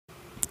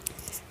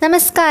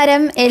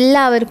നമസ്കാരം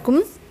എല്ലാവർക്കും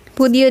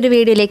പുതിയൊരു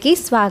വീഡിയോയിലേക്ക്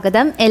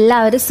സ്വാഗതം.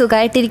 എല്ലാവരും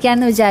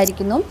സുഖമായിട്ടിരിക്കാമെന്ന്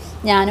വിചാരിക്കുന്നു.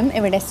 ഞാനും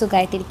ഇവിടെ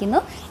സുഖമായിട്ടിരിക്കുന്നു.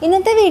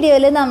 ഇന്നത്തെ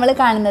വീഡിയോയിൽ നമ്മൾ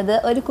കാണുന്നത്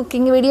ഒരു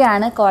കുക്കിംഗ് വീഡിയോ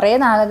ആണ്. കുറേ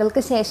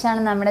നാളുകൾക്ക്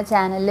ശേഷമാണ് നമ്മുടെ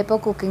ചാനലിൽ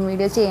ഇപ്പോൾ കുക്കിംഗ്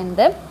വീഡിയോ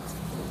ചെയ്യുന്നത്.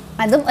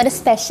 അതും ഒരു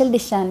സ്പെഷ്യൽ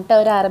ഡിഷാണ്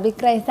കേട്ടോ. ഒരു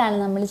അറബിക് റൈസാണ്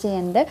നമ്മൾ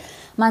ചെയ്യുന്നത്.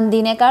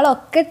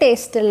 മന്തിനേക്കാളൊക്കെ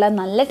ടേസ്റ്റുള്ള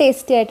നല്ല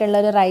ടേസ്റ്റി ആയിട്ടുള്ള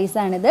ഒരു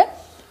റൈസാണിത്.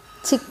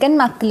 ചിക്കൻ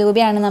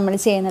മക്ലൂബയാണ് നമ്മൾ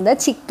ചെയ്യുന്നത്.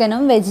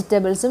 ചിക്കനും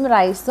വെജിറ്റബിൾസും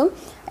റൈസും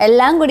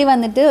എല്ലാം കൂടി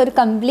വന്നിട്ട് ഒരു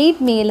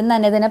കംപ്ലീറ്റ് മീൽ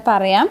എന്ന് തന്നെ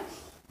പറയാം.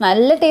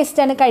 നല്ല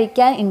ടേസ്റ്റാണ്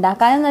കഴിക്കാൻ,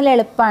 ഉണ്ടാക്കാനും നല്ല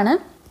എളുപ്പമാണ്.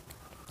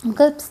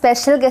 നമുക്ക്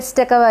സ്പെഷ്യൽ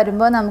ഗസ്റ്റൊക്കെ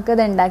വരുമ്പോൾ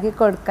നമുക്കിത് ഉണ്ടാക്കി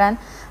കൊടുക്കാൻ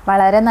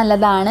വളരെ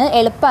നല്ലതാണ്.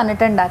 എളുപ്പമാണ്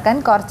കേട്ടോ ഉണ്ടാക്കാൻ.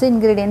 കുറച്ച്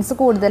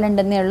ഇൻഗ്രീഡിയൻസ്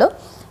കൂടുതലുണ്ടെന്നേ ഉള്ളൂ.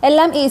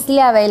 എല്ലാം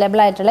ഈസിലി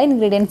അവൈലബിൾ ആയിട്ടുള്ള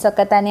ഇൻഗ്രീഡിയൻസ്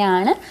ഒക്കെ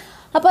തന്നെയാണ്.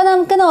 അപ്പോൾ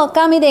നമുക്ക്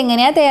നോക്കാം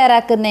ഇതെങ്ങനെയാണ്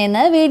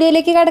തയ്യാറാക്കുന്നതെന്ന്.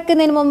 വീഡിയോയിലേക്ക്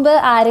കടക്കുന്നതിന് മുമ്പ്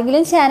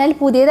ആരെങ്കിലും ചാനൽ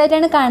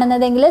പുതിയതായിട്ടാണ്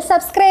കാണുന്നതെങ്കിൽ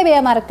സബ്സ്ക്രൈബ്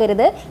ചെയ്യാൻ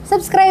മറക്കരുത്.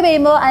 സബ്സ്ക്രൈബ്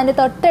ചെയ്യുമ്പോൾ അതിൻ്റെ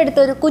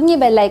തൊട്ടടുത്തൊരു കുഞ്ഞ്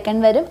ബെല്ലൈക്കൺ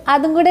വരും.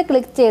 അതും കൂടെ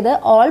ക്ലിക്ക് ചെയ്ത്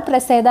ഓൾ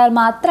പ്രസ് ചെയ്താൽ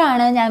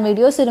മാത്രമാണ് ഞാൻ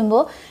വീഡിയോസ്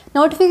ഇടുമ്പോൾ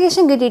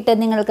നോട്ടിഫിക്കേഷൻ കിട്ടിയിട്ട്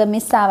നിങ്ങൾക്ക്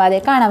മിസ്സാവാതെ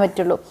കാണാൻ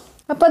പറ്റുള്ളൂ.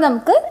 അപ്പോൾ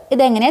നമുക്ക്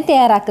ഇതെങ്ങനെയാണ്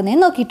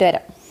തയ്യാറാക്കുന്നതെന്ന് നോക്കിയിട്ട്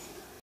വരാം.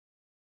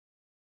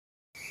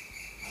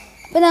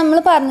 അപ്പോൾ നമ്മൾ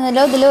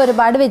പറഞ്ഞല്ലോ ഇതിൽ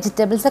ഒരുപാട്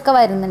വെജിറ്റബിൾസ് ഒക്കെ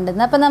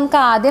വരുന്നുണ്ടെന്ന്. അപ്പോൾ നമുക്ക്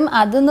ആദ്യം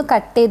അതൊന്ന്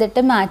കട്ട്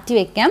ചെയ്തിട്ട് മാറ്റി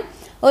വയ്ക്കാം.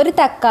 ഒരു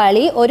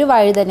തക്കാളി, ഒരു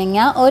വഴുതനങ്ങ,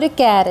 ഒരു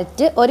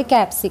ക്യാരറ്റ്, ഒരു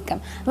ക്യാപ്സിക്കം.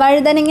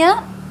 വഴുതനങ്ങ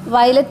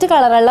വയലറ്റ്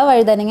കളറുള്ള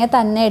വഴുതനങ്ങ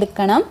തന്നെ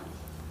എടുക്കണം,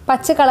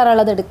 പച്ച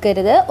കളറുള്ളത്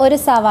എടുക്കരുത്. ഒരു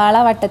സവാള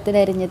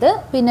വട്ടത്തിലരിഞ്ഞത്,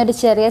 പിന്നെ ഒരു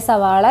ചെറിയ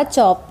സവാള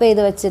ചോപ്പ്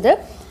ചെയ്ത് വെച്ചത്,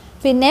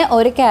 പിന്നെ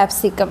ഒരു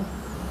ക്യാപ്സിക്കം.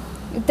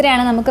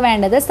 ഇത്രയാണ് നമുക്ക്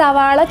വേണ്ടത്.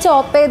 സവാള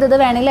ചോപ്പ് ചെയ്തത്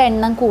വേണമെങ്കിൽ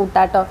എണ്ണം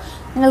കൂട്ടാട്ടോ.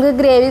 നിങ്ങൾക്ക്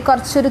ഗ്രേവി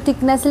കുറച്ചൊരു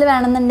തിക്നെസ്സിൽ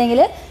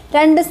വേണമെന്നുണ്ടെങ്കിൽ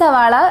 2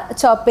 സവാള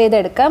ചോപ്പ്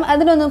ചെയ്തെടുക്കാം.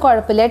 അതിനൊന്നും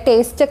കുഴപ്പമില്ല,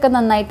 ടേസ്റ്റൊക്കെ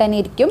നന്നായിട്ട് തന്നെ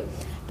ഇരിക്കും.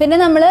 പിന്നെ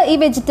നമ്മൾ ഈ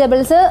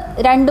വെജിറ്റബിൾസ്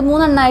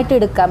 2-3 എണ്ണമായിട്ട്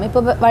എടുക്കാം.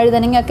 ഇപ്പോൾ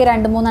വഴുതനങ്ങയൊക്കെ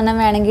 2-3 എണ്ണം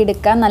വേണമെങ്കിൽ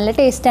എടുക്കാം. നല്ല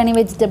ടേസ്റ്റാണ് ഈ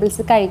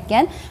വെജിറ്റബിൾസ്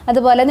കഴിക്കാൻ.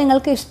 അതുപോലെ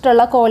നിങ്ങൾക്ക്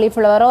ഇഷ്ടമുള്ള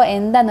കോളിഫ്ലവറോ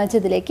എന്താണെന്ന്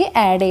വെച്ചാൽ ഇതിലേക്ക്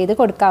ആഡ് ചെയ്ത്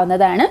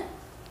കൊടുക്കാവുന്നതാണ്.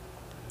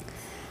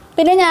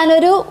 പിന്നെ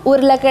ഞാനൊരു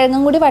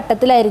ഉരുളക്കിഴങ്ങും കൂടി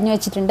വട്ടത്തിൽ അരിഞ്ഞു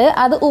വെച്ചിട്ടുണ്ട്.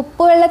 അത്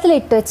ഉപ്പ് വെള്ളത്തിൽ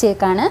ഇട്ട്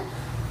വെച്ചേക്കാണ്.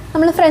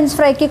 നമ്മൾ ഫ്രഞ്ച്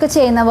ഫ്രൈക്കൊക്കെ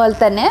ചെയ്യുന്ന പോലെ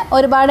തന്നെ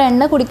ഒരുപാട്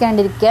എണ്ണ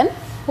കുടിക്കാണ്ടിരിക്കാൻ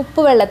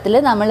ഉപ്പ് വെള്ളത്തിൽ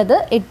നമ്മളിത്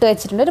ഇട്ട്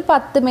വെച്ചിട്ടുണ്ട്. ഒരു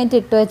 10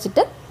 മിനിറ്റ് ഇട്ട്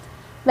വെച്ചിട്ട്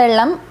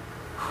വെള്ളം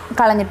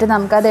കളഞ്ഞിട്ട്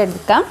നമുക്കത്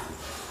എടുക്കാം.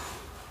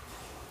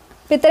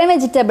 അപ്പോൾ ഇത്രയും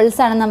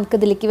വെജിറ്റബിൾസാണ്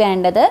നമുക്കിതിലേക്ക്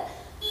വേണ്ടത്.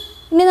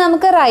 ഇനി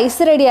നമുക്ക്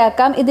റൈസ്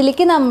റെഡിയാക്കാം.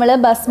 ഇതിലേക്ക് നമ്മൾ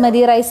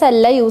ബസ്മതി റൈസ്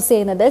അല്ല യൂസ്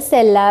ചെയ്യുന്നത്,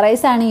 സെല്ല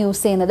റൈസാണ്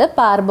യൂസ് ചെയ്യുന്നത്,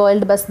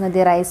 പാർബോയിൽഡ്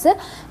ബസ്മതി റൈസ്.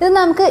 ഇത്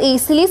നമുക്ക്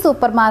ഈസിലി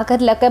സൂപ്പർ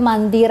മാർക്കറ്റിലൊക്കെ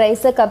മന്തി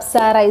റൈസ്, കബ്സ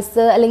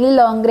റൈസ് അല്ലെങ്കിൽ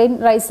ലോങ് ഗ്രെയിൻ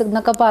റൈസ്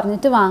എന്നൊക്കെ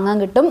പറഞ്ഞിട്ട് വാങ്ങാൻ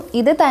കിട്ടും.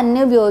 ഇത്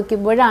തന്നെ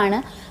ഉപയോഗിക്കുമ്പോഴാണ്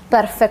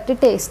പെർഫെക്റ്റ്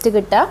ടേസ്റ്റ്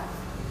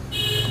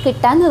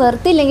കിട്ടാൻ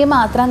നിവർത്തിയില്ലെങ്കിൽ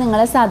മാത്രം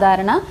നിങ്ങൾ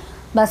സാധാരണ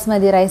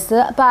ബസ്മതി റൈസ്,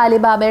 ഇപ്പോൾ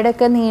അലിബാബയുടെ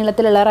ഒക്കെ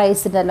നീളത്തിലുള്ള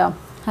റൈസ് ഉണ്ടല്ലോ,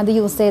 അത്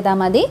യൂസ് ചെയ്താൽ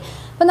മതി.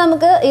 അപ്പോൾ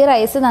നമുക്ക് ഈ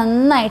റൈസ്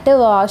നന്നായിട്ട്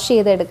വാഷ്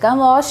ചെയ്തെടുക്കാം.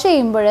 വാഷ്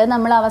ചെയ്യുമ്പോൾ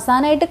നമ്മൾ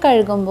അവസാനമായിട്ട്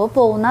കഴുകുമ്പോൾ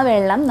പോകുന്ന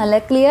വെള്ളം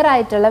നല്ല ക്ലിയർ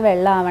ആയിട്ടുള്ള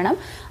വെള്ളം ആവണം.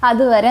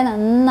 അതുവരെ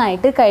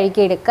നന്നായിട്ട്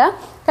കഴുകിയെടുക്കുക.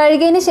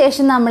 കഴുകിയതിന്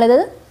ശേഷം നമ്മളിത്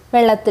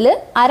വെള്ളത്തിൽ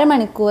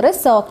അരമണിക്കൂർ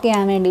സോക്ക്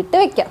ചെയ്യാൻ വേണ്ടിയിട്ട്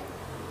വെക്കാം.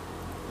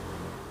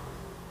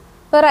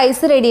 ഇപ്പോൾ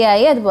റൈസ്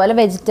റെഡിയായി, അതുപോലെ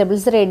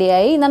വെജിറ്റബിൾസ്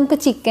റെഡിയായി. നമുക്ക്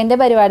ചിക്കൻ്റെ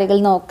പരിപാടികൾ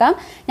നോക്കാം.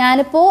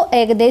 ഞാനിപ്പോൾ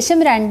ഏകദേശം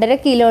 2.5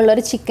 കിലോ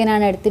ഉള്ളൊരു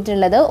ചിക്കനാണ്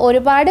എടുത്തിട്ടുള്ളത്.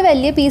 ഒരുപാട്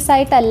വലിയ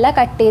പീസായിട്ടല്ല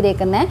കട്ട്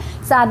ചെയ്തേക്കുന്നത്.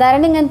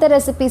 സാധാരണ ഇങ്ങനത്തെ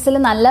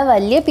റെസിപ്പീസിൽ നല്ല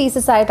വലിയ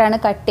പീസസ് ആയിട്ടാണ്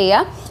കട്ട്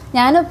ചെയ്യുക.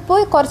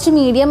 ഞാനിപ്പോൾ കുറച്ച്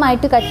മീഡിയം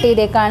ആയിട്ട് കട്ട്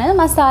ചെയ്തേക്കാണ്.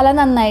 മസാല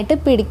നന്നായിട്ട്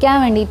പിടിക്കാൻ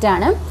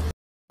വേണ്ടിയിട്ടാണ്.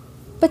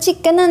 ഇപ്പോൾ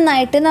ചിക്കൻ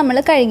നന്നായിട്ട് നമ്മൾ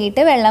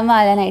കഴുകിയിട്ട് വെള്ളം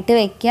വാലാനായിട്ട്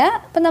വെക്കുക.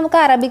 അപ്പോൾ നമുക്ക്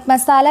അറബിക്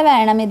മസാല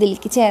വേണം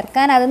ഇതിലേക്ക്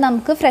ചേർക്കാൻ. അത്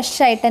നമുക്ക് ഫ്രഷ്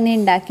ആയിട്ട് തന്നെ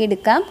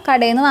ഉണ്ടാക്കിയെടുക്കാം.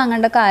 കടയിൽ നിന്ന്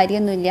വാങ്ങേണ്ട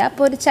കാര്യമൊന്നുമില്ല.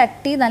 അപ്പോൾ ഒരു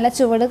ചട്ടി, നല്ല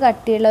ചുവട്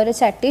കട്ടിയുള്ള ഒരു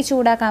ചട്ടി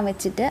ചൂടാക്കാൻ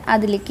വെച്ചിട്ട്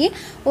അതിലേക്ക്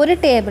 1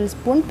 ടേബിൾ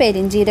സ്പൂൺ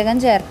പെരിഞ്ജീരകം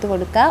ചേർത്ത്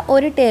കൊടുക്കുക.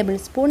 1 ടേബിൾ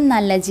സ്പൂൺ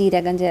നല്ല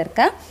ജീരകം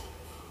ചേർക്കുക.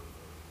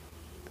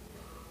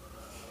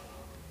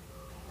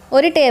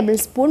 1 ടേബിൾ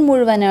സ്പൂൺ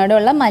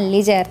മുഴുവനോടുള്ള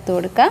മല്ലി ചേർത്ത്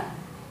കൊടുക്കുക.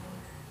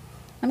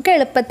 നമുക്ക്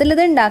എളുപ്പത്തിൽ ഇത്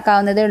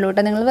ഉണ്ടാക്കാവുന്നതേ ഉള്ളൂ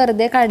കേട്ടോ. നിങ്ങൾ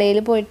വെറുതെ കടയിൽ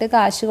പോയിട്ട്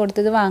കാശ്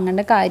കൊടുത്തത്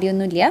വാങ്ങേണ്ട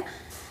കാര്യമൊന്നുമില്ല.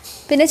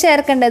 പിന്നെ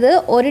ചേർക്കേണ്ടത്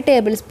 1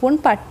 ടേബിൾ സ്പൂൺ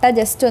പട്ട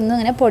ജസ്റ്റ് ഒന്ന്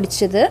ഇങ്ങനെ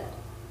പൊടിച്ചത്,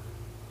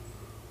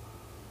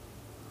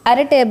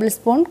 1/2 ടേബിൾ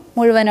സ്പൂൺ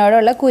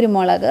മുഴുവനോടുള്ള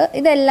കുരുമുളക്.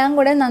 ഇതെല്ലാം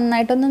കൂടെ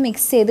നന്നായിട്ടൊന്ന്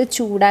മിക്സ് ചെയ്ത്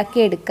ചൂടാക്കി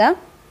എടുക്കുക.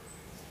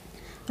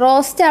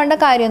 റോസ്റ്റ് ആവേണ്ട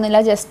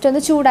കാര്യമൊന്നുമില്ല, ജസ്റ്റ്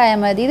ഒന്ന്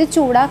ചൂടായാൽ മതി. ഇത്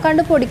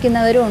ചൂടാക്കാണ്ട്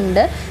പൊടിക്കുന്നവരും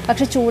ഉണ്ട്.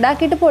 പക്ഷെ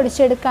ചൂടാക്കിയിട്ട്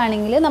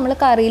പൊടിച്ചെടുക്കുകയാണെങ്കിൽ നമ്മൾ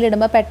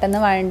കറിയിലിടുമ്പോൾ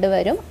പെട്ടെന്ന് വഴണ്ട്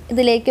വരും.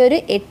 ഇതിലേക്ക് ഒരു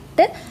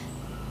 8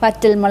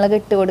 വറ്റൽമുളക്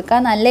ഇട്ട് കൊടുക്കുക.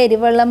 നല്ല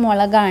എരിവുള്ള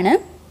മുളകാണ്.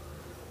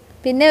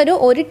 പിന്നെ ഒരു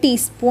 1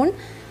 ടീസ്പൂൺ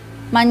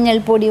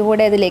മഞ്ഞൾപ്പൊടി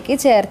കൂടെ ഇതിലേക്ക്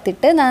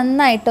ചേർത്തിട്ട്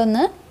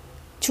നന്നായിട്ടൊന്ന്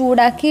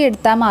ചൂടാക്കി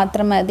എടുത്താൽ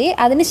മാത്രം മതി.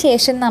 അതിന്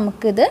ശേഷം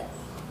നമുക്കിത്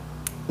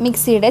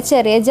മിക്സിയുടെ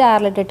ചെറിയ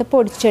ജാറിലിട്ടിട്ട്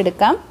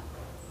പൊടിച്ചെടുക്കാം.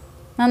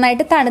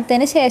 നന്നായിട്ട്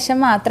തണുത്തതിന് ശേഷം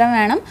മാത്രം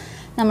വേണം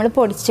നമ്മൾ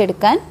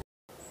പൊടിച്ചെടുക്കാൻ.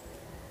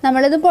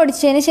 നമ്മളിത്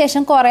പൊടിച്ചതിന്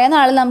ശേഷം കുറേ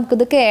നാൾ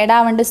നമുക്കിത്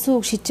കേടാവാണ്ട്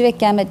സൂക്ഷിച്ച്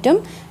വെക്കാൻ പറ്റും.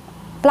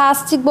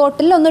 പ്ലാസ്റ്റിക്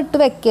ബോട്ടിലൊന്നും ഇട്ട്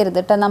വെക്കരുത്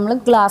കേട്ടോ. നമ്മൾ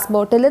ഗ്ലാസ്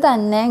ബോട്ടിൽ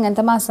തന്നെ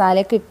ഇങ്ങനത്തെ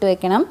മസാലയൊക്കെ ഇട്ട്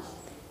വെക്കണം.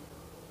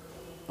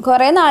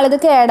 കുറേ നാളിത്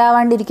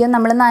കേടാവാണ്ടിരിക്കും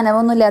നമ്മൾ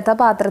നനവൊന്നുമില്ലാത്ത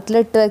പാത്രത്തിൽ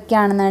ഇട്ട്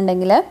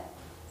വെക്കുകയാണെന്നുണ്ടെങ്കിൽ.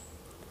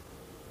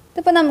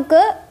 ഇതിപ്പോൾ നമുക്ക്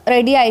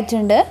റെഡി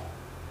ആയിട്ടുണ്ട്.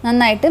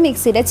 നന്നായിട്ട്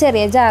മിക്സിയുടെ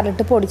ചെറിയ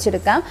ജാറിലിട്ട്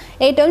പൊടിച്ചെടുക്കാം.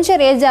 ഏറ്റവും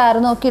ചെറിയ ജാറ്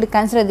നോക്കി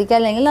എടുക്കാൻ ശ്രദ്ധിക്കുക,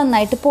 അല്ലെങ്കിൽ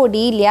നന്നായിട്ട്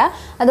പൊടിയില്ല.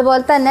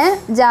 അതുപോലെ തന്നെ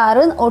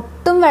ജാറ്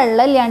ഒട്ടും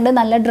വെള്ളം ഇല്ലാണ്ട്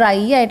നല്ല ഡ്രൈ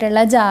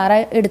ആയിട്ടുള്ള ജാറ്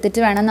എടുത്തിട്ട്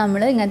വേണം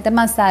നമ്മൾ ഇങ്ങനത്തെ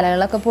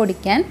മസാലകളൊക്കെ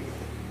പൊടിക്കാൻ.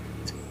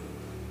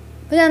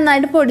 അപ്പോൾ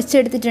നന്നായിട്ട്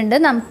പൊടിച്ചെടുത്തിട്ടുണ്ട്.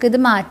 നമുക്കിത്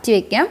മാറ്റി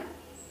വയ്ക്കാം.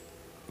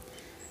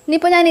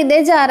 ഇനിയിപ്പോൾ ഞാൻ ഇതേ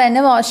ജാറ്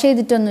തന്നെ വാഷ്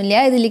ചെയ്തിട്ടൊന്നുമില്ല.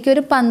 ഇതിലേക്ക്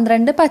ഒരു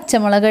 12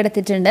 പച്ചമുളക്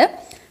എടുത്തിട്ടുണ്ട്.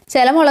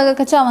 ചില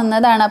മുളകൊക്കെ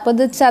ചുവന്നതാണ്, അപ്പോൾ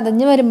ഇത്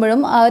ചതഞ്ഞ്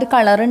വരുമ്പോഴും ആ ഒരു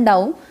കളർ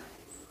ഉണ്ടാവും.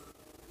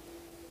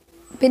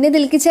 പിന്നെ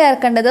ഇതിലേക്ക്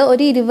ചേർക്കേണ്ടത്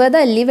ഒരു 20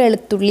 അല്ലി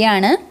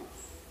വെളുത്തുള്ളിയാണ്.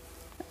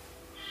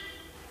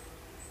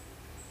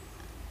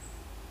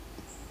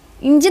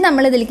 ഇഞ്ചി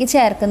നമ്മൾ ഇതിലേക്ക്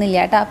ചേർക്കുന്നില്ല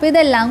കേട്ടോ. അപ്പോൾ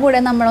ഇതെല്ലാം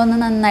കൂടെ നമ്മളൊന്ന്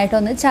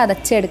നന്നായിട്ടൊന്ന്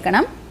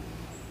ചതച്ചെടുക്കണം.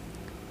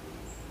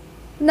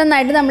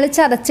 നന്നായിട്ട് നമ്മൾ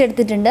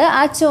ചതച്ചെടുത്തിട്ടുണ്ട്.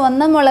 ആ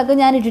ചുവന്ന മുളക്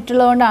ഞാൻ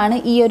ഇട്ടിട്ടുള്ളതുകൊണ്ടാണ്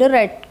ഈ ഒരു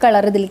റെഡ്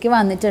കളർ ഇതിലേക്ക്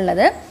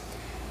വന്നിട്ടുള്ളത്.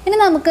 ഇനി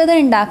നമുക്കിത്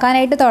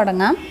ഉണ്ടാക്കാനായിട്ട്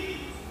തുടങ്ങാം.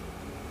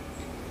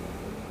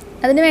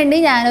 അതിനുവേണ്ടി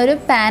ഞാനൊരു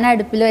പാൻ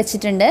അടുപ്പിൽ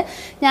വെച്ചിട്ടുണ്ട്.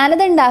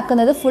 ഞാനിത്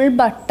ഉണ്ടാക്കുന്നത് ഫുൾ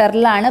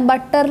ബട്ടറിലാണ്.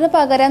 ബട്ടറിന്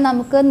പകരം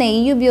നമുക്ക്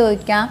നെയ്യ്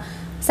ഉപയോഗിക്കാം,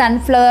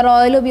 സൺഫ്ലവർ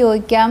ഓയിൽ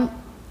ഉപയോഗിക്കാം,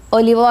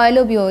 ഒലിവ് ഓയിൽ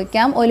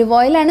ഉപയോഗിക്കാം. ഒലിവ്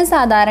ഓയിലാണ്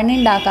സാധാരണ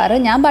ഉണ്ടാക്കാറ്.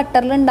 ഞാൻ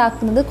ബട്ടറിൽ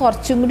ഉണ്ടാക്കുന്നത്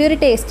കുറച്ചും കൂടി ഒരു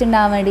ടേസ്റ്റ്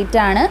ഉണ്ടാകാൻ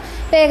വേണ്ടിയിട്ടാണ്.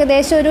 ഇപ്പോൾ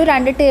ഏകദേശം ഒരു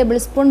 2 ടേബിൾ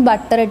സ്പൂൺ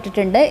ബട്ടർ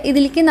ഇട്ടിട്ടുണ്ട്.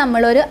 ഇതിലേക്ക്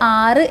നമ്മളൊരു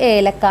 6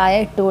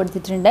 ഏലക്കായ ഇട്ട്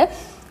കൊടുത്തിട്ടുണ്ട്.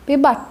 അപ്പോൾ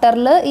ഈ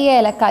ബട്ടറിൽ ഈ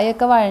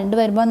ഏലക്കായൊക്കെ വഴണ്ട്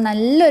വരുമ്പോൾ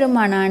നല്ലൊരു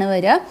മണമാണ്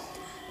വരിക.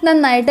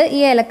 നന്നായിട്ട് ഈ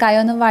ഏലക്കായ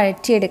ഒന്ന്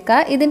വഴറ്റിയെടുക്കുക.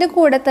 ഇതിൻ്റെ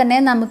കൂടെ തന്നെ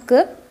നമുക്ക്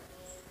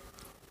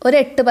ഒരു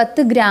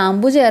 8-10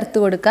 ഗ്രാമ്പു ചേർത്ത്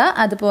കൊടുക്കുക.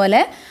 അതുപോലെ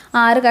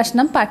 6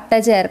 കഷ്ണം പട്ട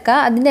ചേർക്കുക.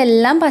 അതിൻ്റെ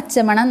എല്ലാം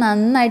പച്ചമണം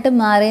നന്നായിട്ട്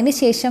മാറിയതിന്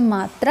ശേഷം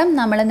മാത്രം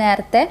നമ്മൾ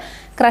നേരത്തെ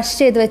ക്രഷ്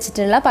ചെയ്ത്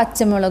വെച്ചിട്ടുള്ള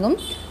പച്ചമുളകും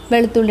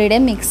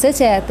വെളുത്തുള്ളിയുടെയും മിക്സ്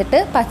ചേർത്തിട്ട്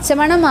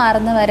പച്ചമണം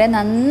മാറുന്ന വരെ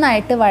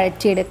നന്നായിട്ട്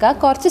വഴറ്റിയെടുക്കുക.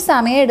 കുറച്ച്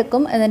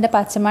സമയമെടുക്കും ഇതിൻ്റെ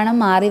പച്ചമണം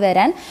മാറി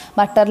വരാൻ.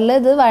 ബട്ടറിൽ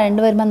ഇത്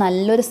വഴണ്ട് വരുമ്പോൾ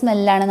നല്ലൊരു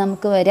സ്മെല്ലാണ്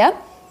നമുക്ക് വരിക.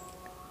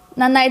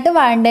 നന്നായിട്ട്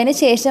വഴണ്ടതിന്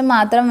ശേഷം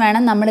മാത്രം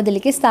വേണം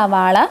നമ്മളിതിലേക്ക്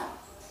സവാള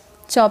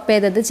ചോപ്പ്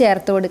ചെയ്തത്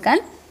ചേർത്ത് കൊടുക്കാൻ.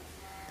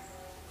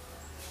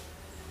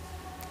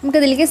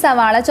 നമുക്കിതിലേക്ക്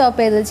സവാള ചോപ്പ്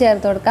ചെയ്തത്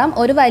ചേർത്ത് കൊടുക്കാം.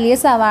 ഒരു വലിയ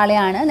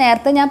സവാളയാണ്.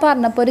 നേരത്തെ ഞാൻ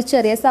പറഞ്ഞപ്പോൾ ഒരു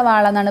ചെറിയ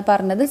സവാള എന്നാണ്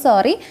പറഞ്ഞത്,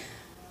 സോറി.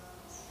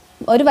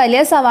 ഒരു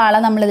വലിയ സവാള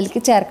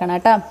നമ്മളിതിലേക്ക് ചേർക്കണം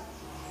കേട്ടോ.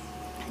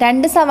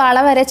 2 സവാള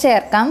വരെ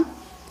ചേർക്കാം.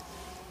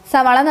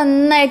 സവാള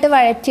നന്നായിട്ട്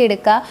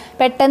വഴറ്റിയെടുക്കുക.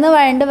 പെട്ടെന്ന്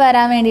വഴണ്ട്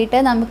വരാൻ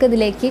വേണ്ടിയിട്ട്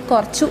നമുക്കിതിലേക്ക്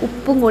കുറച്ച്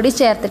ഉപ്പും കൂടി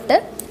ചേർത്തിട്ട്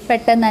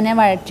പെട്ടെന്ന് തന്നെ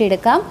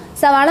വഴറ്റിയെടുക്കാം.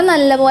 സവാള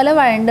നല്ലപോലെ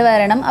വഴണ്ട്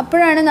വരണം.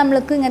 അപ്പോഴാണ്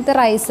നമ്മൾക്ക് ഇങ്ങനത്തെ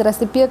റൈസ്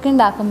റെസിപ്പിയൊക്കെ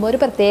ഉണ്ടാക്കുമ്പോൾ ഒരു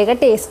പ്രത്യേക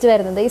ടേസ്റ്റ്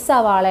വരുന്നത്. ഈ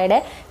സവാളയുടെ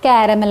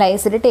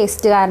കാരമലൈസ്ഡ്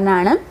ടേസ്റ്റ്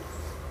കാരണമാണ്.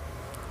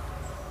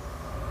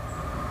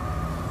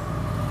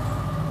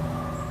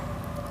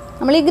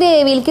 നമ്മൾ ഈ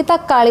ഗ്രേവിയിലേക്ക്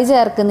തക്കാളി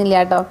ചേർക്കുന്നില്ല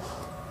കേട്ടോ.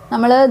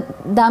 നമ്മൾ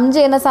ദം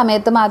ചെയ്യുന്ന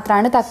സമയത്ത്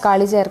മാത്രമാണ്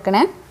തക്കാളി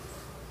ചേർക്കണേ.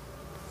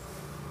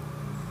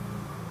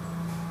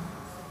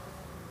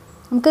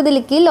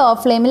 നമുക്കിതിലേക്ക് ലോ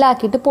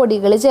ഫ്ലെയിമിലാക്കിയിട്ട്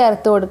പൊടികൾ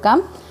ചേർത്ത് കൊടുക്കാം.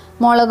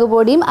 മുളക്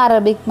പൊടിയും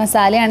അറബിക്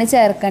മസാലയാണ്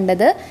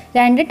ചേർക്കേണ്ടത്.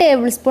 2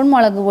 ടേബിൾ സ്പൂൺ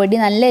മുളക് പൊടി,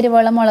 നല്ല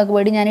എരിവുള്ള മുളക്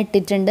പൊടി ഞാൻ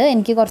ഇട്ടിട്ടുണ്ട്.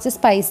 എനിക്ക് കുറച്ച്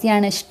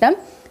സ്പൈസിയാണ് ഇഷ്ടം.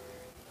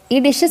 ഈ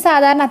ഡിഷ്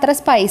സാധാരണ അത്ര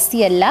സ്പൈസി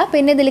അല്ല.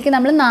 പിന്നെ ഇതിലേക്ക്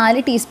നമ്മൾ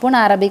 4 ടീസ്പൂൺ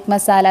അറബിക്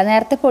മസാല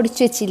നേരത്തെ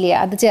പൊടിച്ച് വെച്ചില്ലേ,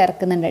 അത്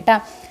ചേർക്കുന്നുണ്ട് കേട്ടോ.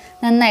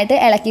 നന്നായിട്ട്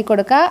ഇളക്കി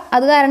കൊടുക്കുക.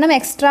 അത് കാരണം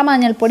എക്സ്ട്രാ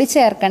മഞ്ഞൾപ്പൊടി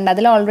ചേർക്കേണ്ട.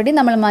 അതിൽ ഓൾറെഡി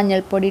നമ്മൾ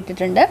മഞ്ഞൾപ്പൊടി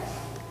ഇട്ടിട്ടുണ്ട്.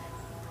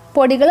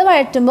 പൊടികൾ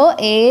വഴറ്റുമ്പോൾ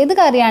ഏത്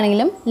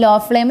കറിയാണെങ്കിലും ലോ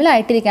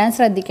ഫ്ലെയിമിലായിട്ടിരിക്കാൻ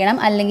ശ്രദ്ധിക്കണം,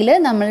 അല്ലെങ്കിൽ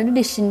നമ്മളുടെ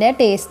ഡിഷിൻ്റെ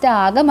ടേസ്റ്റ്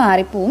ആകെ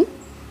മാറിപ്പോവും.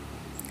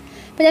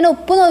 അപ്പോൾ ഞാൻ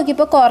ഉപ്പ്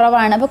നോക്കിയപ്പോൾ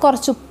കുറവാണ്, അപ്പോൾ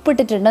കുറച്ച് ഉപ്പ്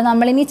ഇട്ടിട്ടുണ്ട്.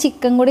 നമ്മളിനി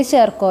ചിക്കൻ കൂടി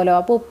ചേർക്കുമല്ലോ,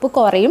 അപ്പോൾ ഉപ്പ്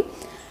കുറയും.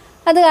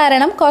 അത്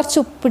കാരണം കുറച്ച്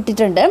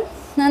ഉപ്പിട്ടിട്ടുണ്ട്.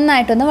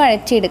 നന്നായിട്ടൊന്ന്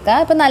വഴറ്റിയെടുക്കുക.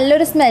 അപ്പോൾ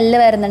നല്ലൊരു സ്മെല്ല്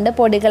വരുന്നുണ്ട്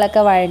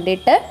പൊടികളൊക്കെ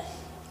വഴണ്ടിയിട്ട്.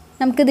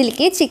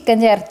 നമുക്കിതിലേക്ക് ചിക്കൻ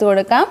ചേർത്ത്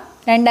കൊടുക്കാം.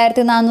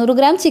 2400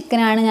 ഗ്രാം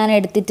ചിക്കനാണ് ഞാൻ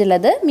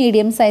എടുത്തിട്ടുള്ളത്.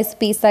 മീഡിയം സൈസ്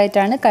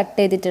പീസായിട്ടാണ് കട്ട്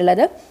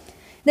ചെയ്തിട്ടുള്ളത്.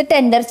 ഇത്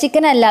ടെൻഡർ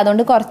ചിക്കൻ അല്ല,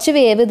 അതുകൊണ്ട് കുറച്ച്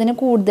വേവ് ഇതിന്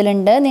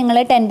കൂടുതലുണ്ട്. നിങ്ങൾ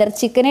ടെൻഡർ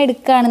ചിക്കൻ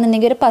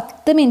എടുക്കുകയാണെന്നുണ്ടെങ്കിൽ ഒരു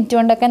 10 മിനിറ്റ്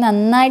കൊണ്ടൊക്കെ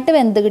നന്നായിട്ട്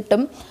വെന്ത്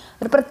കിട്ടും.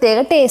 ഒരു പ്രത്യേക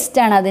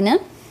ടേസ്റ്റാണ് അതിന്.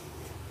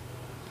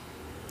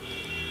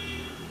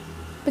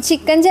 ഇപ്പോൾ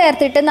ചിക്കൻ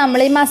ചേർത്തിട്ട് നമ്മൾ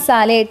ഈ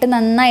മസാലയായിട്ട്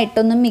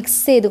നന്നായിട്ടൊന്ന് മിക്സ്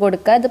ചെയ്ത്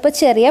കൊടുക്കുക. ഇതിപ്പോൾ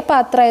ചെറിയ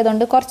പാത്രം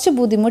ആയതുകൊണ്ട് കുറച്ച്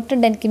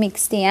ബുദ്ധിമുട്ടുണ്ട് എനിക്ക്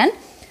മിക്സ് ചെയ്യാൻ.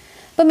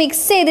 അപ്പോൾ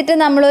മിക്സ് ചെയ്തിട്ട്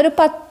നമ്മളൊരു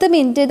 10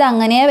 മിനിറ്റ് ഇത്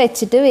അങ്ങനെ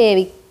വെച്ചിട്ട്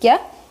വേവിക്കുക.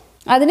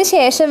 അതിന്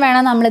ശേഷം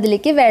വേണം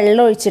നമ്മളിതിലേക്ക്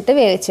വെള്ളം ഒഴിച്ചിട്ട്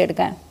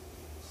വേവിച്ചെടുക്കാൻ.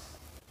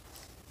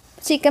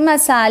 ചിക്കൻ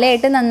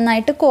മസാലയായിട്ട്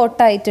നന്നായിട്ട്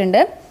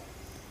കോട്ടായിട്ടുണ്ട്.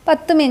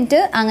 10 മിനിറ്റ്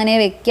അങ്ങനെ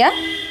വെക്കുക.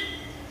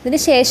 ഇതിന്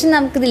ശേഷം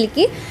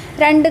നമുക്കിതിലേക്ക്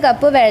 2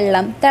 കപ്പ്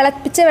വെള്ളം,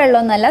 തിളപ്പിച്ച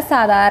വെള്ളമൊന്നുമല്ല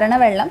സാധാരണ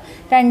വെള്ളം,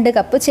 2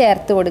 കപ്പ്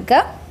ചേർത്ത് കൊടുക്കുക.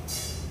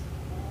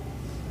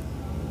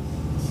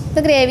 ഇത്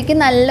ഗ്രേവിക്ക്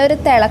നല്ലൊരു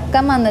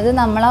തിളക്കം വന്നത്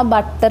നമ്മൾ ആ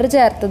ബട്ടർ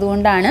ചേർത്തത്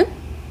കൊണ്ടാണ്.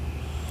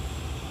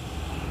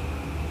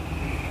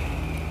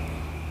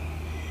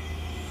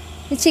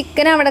 ഈ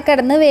ചിക്കൻ അവിടെ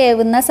കിടന്ന്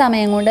വേവുന്ന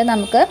സമയം കൊണ്ട്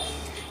നമുക്ക്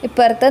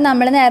ഇപ്പുറത്ത്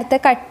നമ്മൾ നേരത്തെ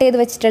കട്ട് ചെയ്ത്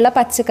വെച്ചിട്ടുള്ള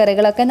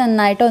പച്ചക്കറികളൊക്കെ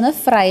നന്നായിട്ടൊന്ന്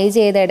ഫ്രൈ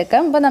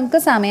ചെയ്തെടുക്കാം. അപ്പോൾ നമുക്ക്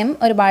സമയം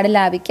ഒരുപാട്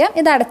ലാഭിക്കാം.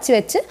 ഇത് അടച്ച്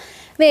വെച്ച്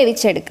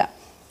വേവിച്ചെടുക്കാം.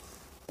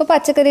 അപ്പോൾ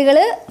പച്ചക്കറികൾ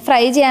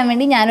ഫ്രൈ ചെയ്യാൻ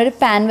വേണ്ടി ഞാനൊരു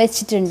പാൻ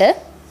വെച്ചിട്ടുണ്ട്.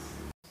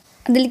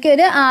 അതിലേക്ക്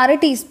ഒരു 6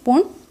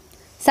 ടീസ്പൂൺ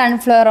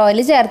സൺഫ്ലവർ ഓയിൽ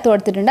ചേർത്ത്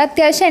കൊടുത്തിട്ടുണ്ട്.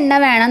 അത്യാവശ്യം എണ്ണ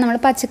വേണം, നമ്മൾ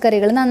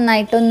പച്ചക്കറികൾ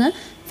നന്നായിട്ടൊന്ന്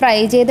ഫ്രൈ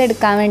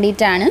ചെയ്തെടുക്കാൻ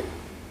വേണ്ടിയിട്ടാണ്.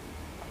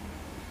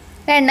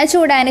 എണ്ണ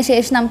ചൂടായതിന്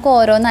ശേഷം നമുക്ക്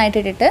ഓരോന്നായിട്ട്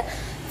ഇട്ടിട്ട്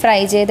ഫ്രൈ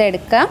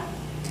ചെയ്തെടുക്കാം.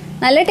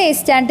 നല്ല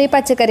ടേസ്റ്റാണ് ഈ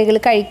പച്ചക്കറികൾ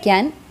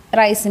കഴിക്കാൻ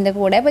റൈസിൻ്റെ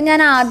കൂടെ. അപ്പോൾ ഞാൻ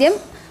ആദ്യം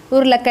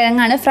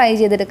ഉരുളക്കിഴങ്ങാണ് ഫ്രൈ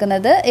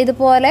ചെയ്തെടുക്കുന്നത്.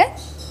 ഇതുപോലെ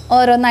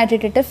ഓരോന്നായിട്ട്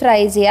ഇട്ടിട്ട്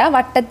ഫ്രൈ ചെയ്യുക.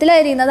 വട്ടത്തിൽ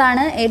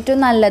അരിയുന്നതാണ് ഏറ്റവും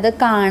നല്ലത്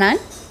കാണാൻ.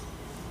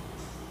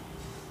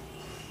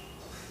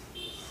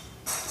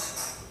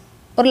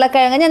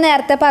 ഉരുളക്കിഴങ്ങ് ഞാൻ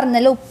നേരത്തെ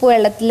പറഞ്ഞല്ലോ ഉപ്പ്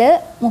വെള്ളത്തിൽ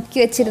മുക്കി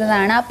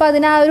വെച്ചിരുന്നതാണ്. അപ്പോൾ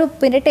അതിന് ആ ഒരു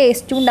ഉപ്പിൻ്റെ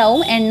ടേസ്റ്റും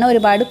ഉണ്ടാവും, എണ്ണ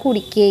ഒരുപാട്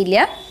കുടിക്കുകയില്ല.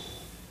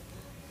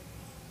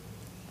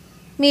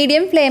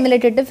 മീഡിയം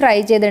ഫ്ലെയിമിലിട്ടിട്ട് ഫ്രൈ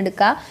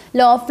ചെയ്തെടുക്കുക.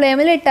 ലോ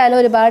ഫ്ലെയിമിലിട്ടാൽ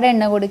ഒരുപാട്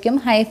എണ്ണ കുടിക്കും.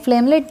 ഹൈ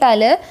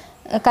ഫ്ലെയിമിലിട്ടാൽ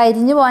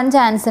കരിഞ്ഞു പോകാൻ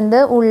ചാൻസ് ഉണ്ട്,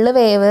 ഉള്ളു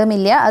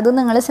വേവുമില്ല. അത്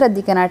നിങ്ങൾ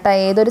ശ്രദ്ധിക്കണം കേട്ടോ.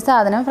 ഏതൊരു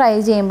സാധനം ഫ്രൈ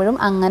ചെയ്യുമ്പോഴും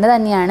അങ്ങനെ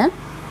തന്നെയാണ്.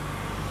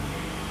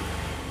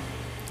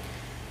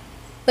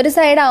 ഒരു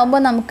സൈഡ്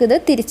ആകുമ്പോൾ നമുക്കിത്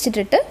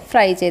തിരിച്ചിട്ടിട്ട്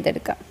ഫ്രൈ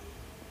ചെയ്തെടുക്കാം.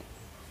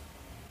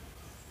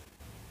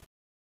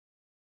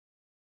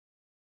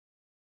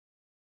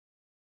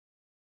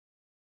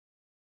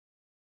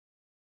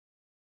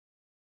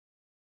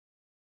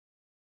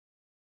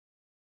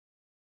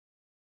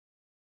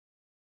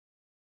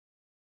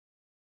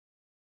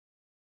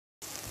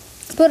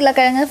 ഇപ്പോൾ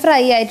ഉരുളക്കിഴങ്ങ്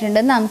ഫ്രൈ ആയിട്ടുണ്ട്.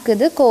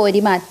 നമുക്കിത് കോരി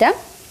മാറ്റാം.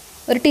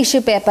 ഒരു ടിഷ്യൂ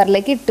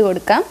പേപ്പറിലേക്ക് ഇട്ട്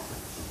കൊടുക്കാം.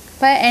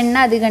 അപ്പോൾ എണ്ണ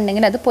അധികം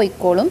ഉണ്ടെങ്കിൽ അത്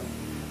പൊയ്ക്കോളും.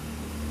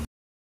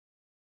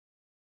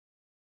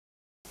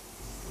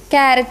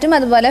 ക്യാരറ്റും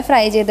അതുപോലെ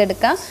ഫ്രൈ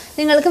ചെയ്തെടുക്കാം.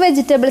 നിങ്ങൾക്ക്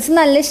വെജിറ്റബിൾസ്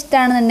നല്ല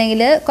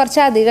ഇഷ്ടമാണെന്നുണ്ടെങ്കിൽ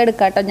കുറച്ച് അധികം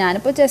എടുക്കാം കേട്ടോ.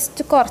 ഞാനിപ്പോൾ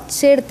ജസ്റ്റ്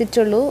കുറച്ചേ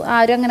എടുത്തിട്ടുള്ളൂ,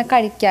 ആരും അങ്ങനെ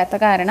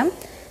കഴിക്കാത്ത കാരണം.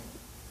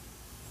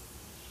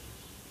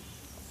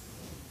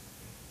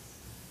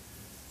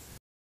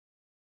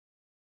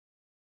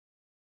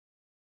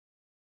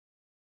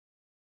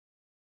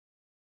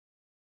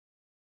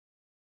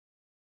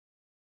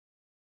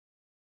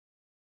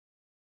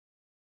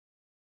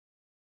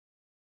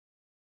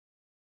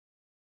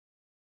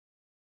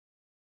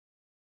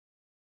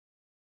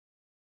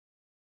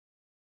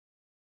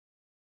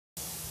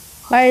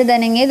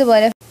 വഴുതനങ്ങ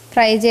ഇതുപോലെ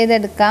ഫ്രൈ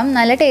ചെയ്തെടുക്കാം.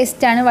 നല്ല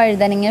ടേസ്റ്റാണ്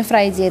വഴുതനങ്ങ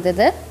ഫ്രൈ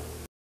ചെയ്തത്.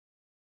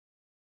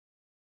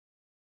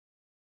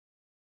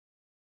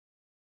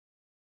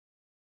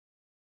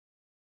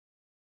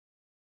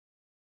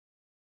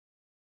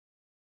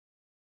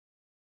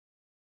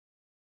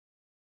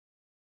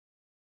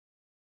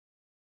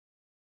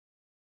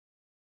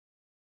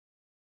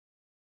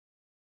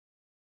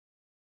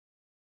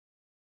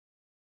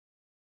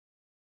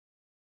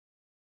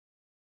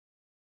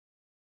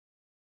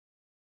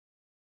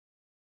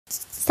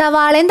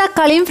 സവാളയും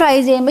തക്കാളിയും ഫ്രൈ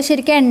ചെയ്യുമ്പോൾ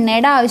ശരിക്കും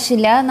എണ്ണയുടെ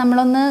ആവശ്യമില്ല,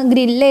 നമ്മളൊന്ന്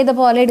ഗ്രില്ല് ചെയ്ത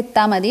പോലെ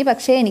എടുത്താൽ മതി.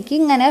 പക്ഷേ എനിക്ക്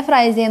ഇങ്ങനെ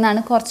ഫ്രൈ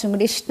ചെയ്യുന്നതാണ് കുറച്ചും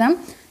കൂടി ഇഷ്ടം.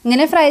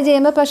 ഇങ്ങനെ ഫ്രൈ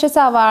ചെയ്യുമ്പോൾ പക്ഷേ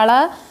സവാള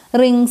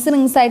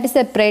റിങ്സ് ആയിട്ട്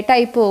സെപ്പറേറ്റ്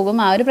ആയി പോകും,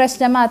 ആ ഒരു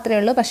പ്രശ്നം മാത്രമേ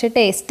ഉള്ളൂ. പക്ഷേ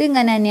ടേസ്റ്റ്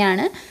ഇങ്ങനെ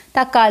തന്നെയാണ്.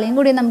 തക്കാളിയും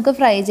കൂടി നമുക്ക്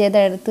ഫ്രൈ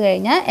ചെയ്തെടുത്ത്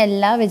കഴിഞ്ഞാൽ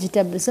എല്ലാ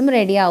വെജിറ്റബിൾസും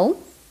റെഡിയാവും.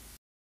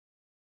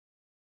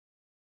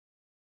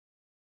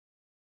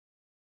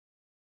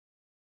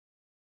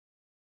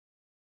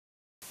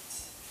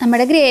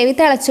 നമ്മുടെ ഗ്രേവി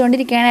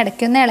തിളച്ചുകൊണ്ടിരിക്കുകയാണ്,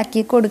 ഇടയ്ക്കൊന്ന്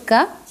ഇളക്കി കൊടുക്കുക.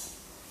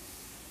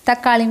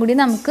 തക്കാളിയും കൂടി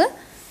നമുക്ക്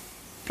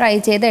ഫ്രൈ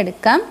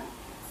ചെയ്തെടുക്കാം.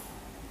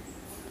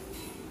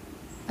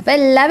 അപ്പോൾ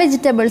എല്ലാ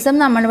വെജിറ്റബിൾസും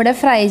നമ്മളിവിടെ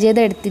ഫ്രൈ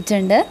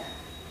ചെയ്തെടുത്തിട്ടുണ്ട്.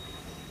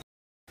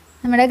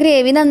 നമ്മുടെ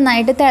ഗ്രേവി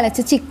നന്നായിട്ട്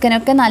തിളച്ച്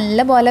ചിക്കനൊക്കെ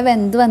നല്ലപോലെ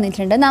വെന്ത്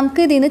വന്നിട്ടുണ്ട്.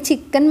 നമുക്ക് ഇതിൽ നിന്ന്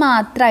ചിക്കൻ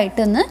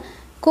മാത്രമായിട്ടൊന്ന്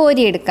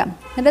കോരിയെടുക്കാം.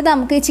 എന്നിട്ട്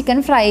നമുക്ക് ഈ ചിക്കൻ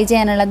ഫ്രൈ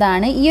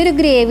ചെയ്യാനുള്ളതാണ്. ഈ ഒരു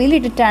ഗ്രേവിയിൽ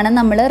ഇട്ടിട്ടാണ്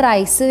നമ്മൾ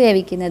റൈസ്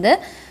വേവിക്കുന്നത്.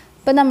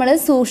 അപ്പോൾ നമ്മൾ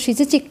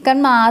സൂക്ഷിച്ച് ചിക്കൻ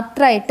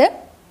മാത്രമായിട്ട്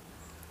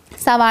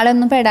സവാള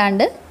ഒന്നും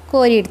പെടാണ്ട്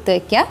കോരി എടുത്ത്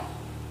വയ്ക്കുക.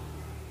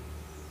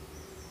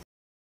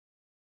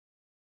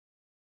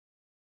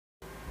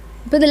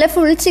 ഇപ്പോൾ ഇതിലെ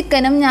ഫുൾ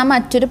ചിക്കനും ഞാൻ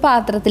മറ്റൊരു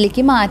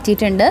പാത്രത്തിലേക്ക്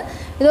മാറ്റിയിട്ടുണ്ട്.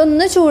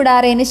 ഇതൊന്ന്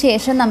ചൂടാറിയതിന്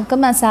ശേഷം നമുക്ക്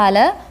മസാല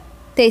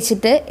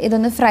തേച്ചിട്ട്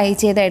ഇതൊന്ന് ഫ്രൈ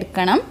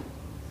ചെയ്തെടുക്കണം.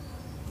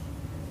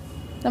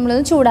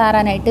 നമ്മളൊന്ന്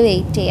ചൂടാറാനായിട്ട്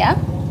വെയിറ്റ് ചെയ്യാം.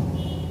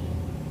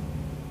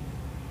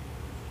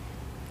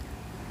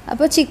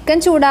 അപ്പോൾ ചിക്കൻ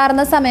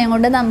ചൂടാറുന്ന സമയം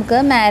കൊണ്ട് നമുക്ക്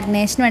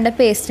മാരിനേഷന് വേണ്ട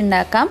പേസ്റ്റ്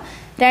ഉണ്ടാക്കാം.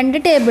 2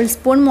 ടേബിൾ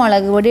സ്പൂൺ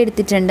മുളക് പൊടി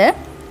എടുത്തിട്ടുണ്ട്.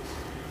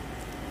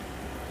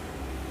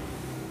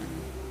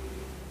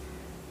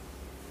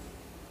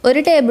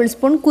 1 ടേബിൾ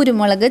സ്പൂൺ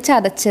കുരുമുളക്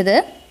ചതച്ചത്,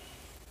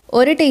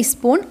 1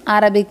 ടീസ്പൂൺ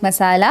അറബിക്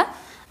മസാല,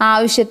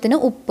 ആവശ്യത്തിന്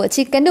ഉപ്പ്.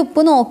 ചിക്കൻ്റെ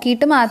ഉപ്പ്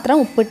നോക്കിയിട്ട്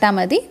മാത്രം ഉപ്പിട്ടാൽ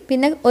മതി.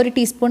 പിന്നെ 1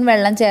 ടീസ്പൂൺ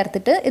വെള്ളം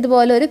ചേർത്തിട്ട്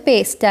ഇതുപോലെ ഒരു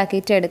പേസ്റ്റ്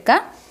ആക്കിയിട്ട്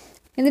എടുക്കാം.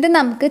 എന്നിട്ട്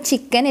നമുക്ക്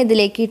ചിക്കൻ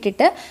ഇതിലേക്ക്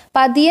ഇട്ടിട്ട്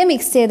പതിയെ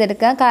മിക്സ്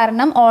ചെയ്തെടുക്കുക.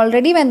 കാരണം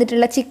ഓൾറെഡി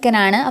വെന്തിട്ടുള്ള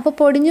ചിക്കനാണ്, അപ്പോൾ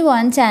പൊടിഞ്ഞു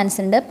പോകാൻ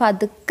ചാൻസ് ഉണ്ട്.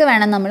 പതുക്കെ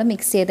വേണം നമ്മൾ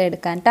മിക്സ്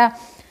ചെയ്തെടുക്കാൻ കേട്ടോ.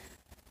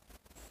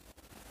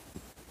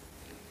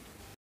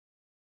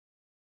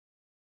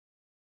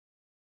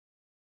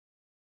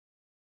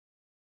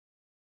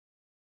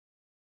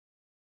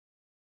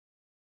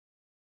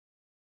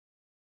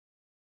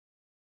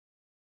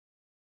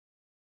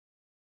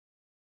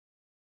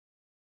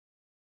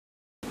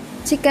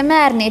 ചിക്കൻ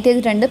മാരിനേറ്റ്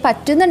ചെയ്തിട്ടുണ്ട്.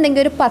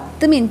 പറ്റുന്നുണ്ടെങ്കിൽ ഒരു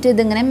 10 മിനിറ്റ്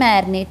ഇതിങ്ങനെ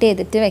മാരിനേറ്റ്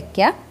ചെയ്തിട്ട്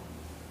വെക്കുക.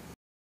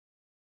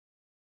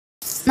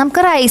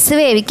 നമുക്ക് റൈസ്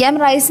വേവിക്കാം.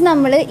 റൈസ്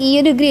നമ്മൾ ഈ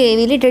ഒരു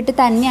ഗ്രേവിയിൽ ഇട്ടിട്ട്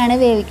തന്നെയാണ്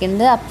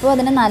വേവിക്കുന്നത്. അപ്പോൾ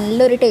അതിന്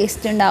നല്ലൊരു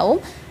ടേസ്റ്റ് ഉണ്ടാവും.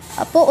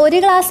 അപ്പോൾ 1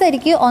 ഗ്ലാസ്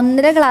അരിക്ക്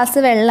 1.5 ഗ്ലാസ്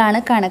വെള്ളമാണ്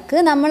കണക്ക്.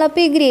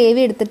 നമ്മളപ്പോൾ ഈ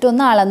ഗ്രേവി എടുത്തിട്ട്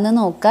ഒന്ന് അളന്ന്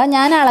നോക്കുക.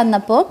 ഞാൻ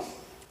അളന്നപ്പോൾ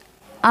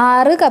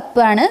 6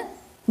 കപ്പാണ്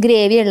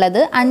ഗ്രേവി ഉള്ളത്.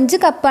 5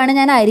 കപ്പാണ്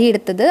ഞാൻ അരി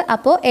എടുത്തത്.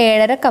 അപ്പോൾ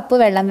 7.5 കപ്പ്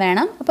വെള്ളം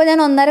വേണം. അപ്പോൾ ഞാൻ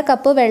 1.5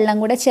 കപ്പ് വെള്ളം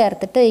കൂടെ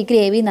ചേർത്തിട്ട് ഈ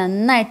ഗ്രേവി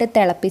നന്നായിട്ട്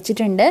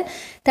തിളപ്പിച്ചിട്ടുണ്ട്.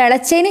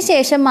 തിളച്ചതിന്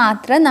ശേഷം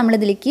മാത്രം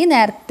നമ്മളിതിലേക്ക്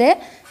നേരത്തെ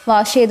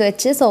വാഷ് ചെയ്ത്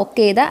വെച്ച് സോക്ക്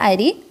ചെയ്ത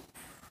അരി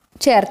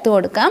ചേർത്ത്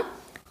കൊടുക്കാം.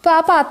 അപ്പോൾ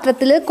ആ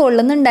പാത്രത്തിൽ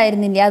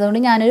കൊള്ളുന്നുണ്ടായിരുന്നില്ല, അതുകൊണ്ട്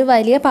ഞാനൊരു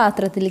വലിയ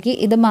പാത്രത്തിലേക്ക്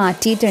ഇത്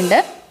മാറ്റിയിട്ടുണ്ട്.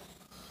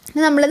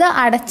 നമ്മളിത്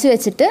അടച്ച്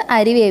വെച്ചിട്ട്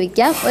അരി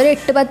വേവിക്കാം. ഒരു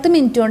 8-10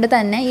 മിനിറ്റ് കൊണ്ട്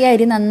തന്നെ ഈ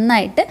അരി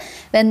നന്നായിട്ട്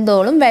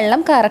വെന്തോളും.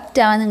 വെള്ളം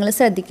കറക്റ്റ് ആവാൻ നിങ്ങൾ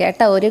ശ്രദ്ധിക്കുക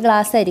കേട്ടോ. 1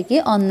 ഗ്ലാസ് അരിക്ക്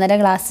 1.5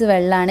 ഗ്ലാസ്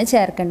വെള്ളമാണ്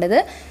ചേർക്കേണ്ടത്.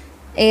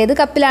 ഏത്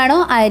കപ്പിലാണോ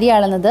അരി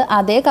അളന്നത്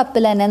അതേ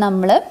കപ്പിൽ തന്നെ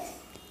നമ്മൾ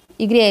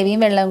ഈ ഗ്രേവിയും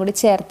വെള്ളവും കൂടി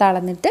ചേർത്ത്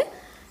അളന്നിട്ട്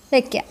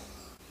വെക്കാം.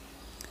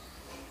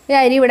 ഈ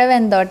അരി ഇവിടെ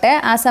വെന്തോട്ടെ.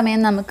 ആ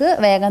സമയം നമുക്ക്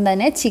വേഗം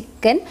തന്നെ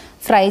ചിക്കൻ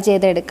ഫ്രൈ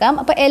ചെയ്തെടുക്കാം.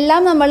 അപ്പോൾ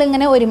എല്ലാം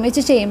നമ്മളിങ്ങനെ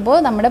ഒരുമിച്ച് ചെയ്യുമ്പോൾ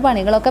നമ്മുടെ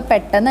പണികളൊക്കെ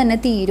പെട്ടെന്ന് തന്നെ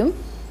തീരും.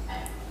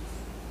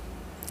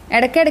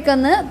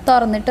 ഇടയ്ക്കിടയ്ക്കൊന്ന്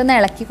തുറന്നിട്ടൊന്ന്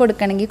ഇളക്കി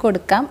കൊടുക്കണമെങ്കിൽ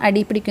കൊടുക്കാം,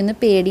 അടി പിടിക്കുന്ന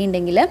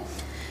പേടിയുണ്ടെങ്കിൽ.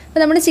 അപ്പോൾ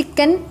നമ്മൾ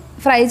ചിക്കൻ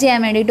ഫ്രൈ ചെയ്യാൻ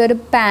വേണ്ടിയിട്ട് ഒരു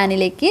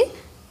പാനിലേക്ക്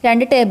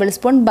 2 ടേബിൾ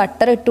സ്പൂൺ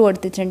ബട്ടർ ഇട്ട്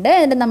കൊടുത്തിട്ടുണ്ട്.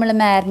 എന്നിട്ട് നമ്മൾ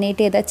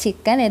മാരിനേറ്റ് ചെയ്ത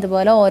ചിക്കൻ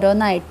ഇതുപോലെ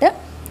ഓരോന്നായിട്ട്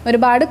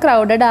ഒരുപാട്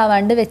ക്രൗഡഡ്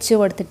ആവാണ്ട് വെച്ച്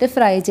കൊടുത്തിട്ട്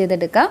ഫ്രൈ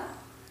ചെയ്തെടുക്കാം.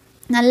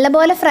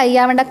 നല്ലപോലെ ഫ്രൈ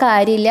ആവേണ്ട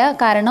കാര്യമില്ല,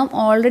 കാരണം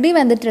ഓൾറെഡി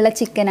വെന്തിട്ടുള്ള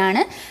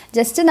ചിക്കനാണ്.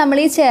 ജസ്റ്റ് നമ്മൾ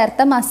ഈ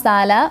ചേർത്ത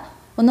മസാല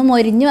ഒന്ന്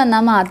മൊരിഞ്ഞ്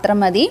വന്നാൽ മാത്രം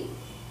മതി.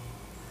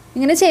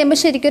 ഇങ്ങനെ ചെയ്യുമ്പോൾ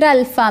ശരിക്കും ഒരു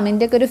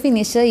അൽഫാമിൻ്റെ ഒക്കെ ഒരു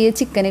ഫിനിഷ് ഈ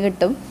ചിക്കന്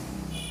കിട്ടും.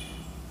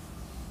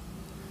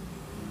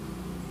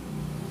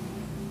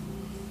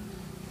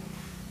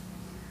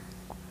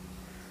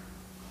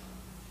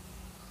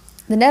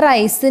 ഇതിൻ്റെ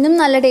റൈസിനും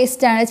നല്ല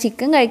ടേസ്റ്റാണ്,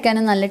 ചിക്കൻ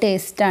കഴിക്കാനും നല്ല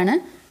ടേസ്റ്റാണ്.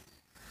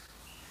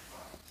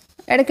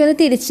 ഇടയ്ക്കൊന്ന്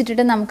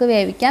തിരിച്ചിട്ടിട്ട് നമുക്ക്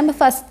വേവിക്കാം. അപ്പോൾ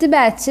ഫസ്റ്റ്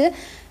ബാച്ച്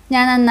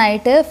ഞാൻ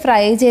നന്നായിട്ട്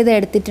ഫ്രൈ ചെയ്ത്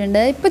എടുത്തിട്ടുണ്ട്.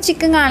 ഇപ്പോൾ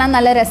ചിക്കൻ കാണാൻ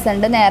നല്ല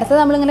രസമുണ്ട്. നേരത്തെ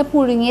നമ്മളിങ്ങനെ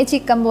പുഴുങ്ങിയ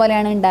ചിക്കൻ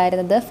പോലെയാണ്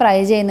ഉണ്ടായിരുന്നത് ഫ്രൈ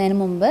ചെയ്യുന്നതിന്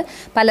മുമ്പ്.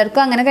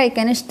 പലർക്കും അങ്ങനെ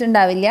കഴിക്കാൻ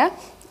ഇഷ്ടമുണ്ടാവില്ല.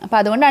 അപ്പോൾ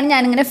അതുകൊണ്ടാണ്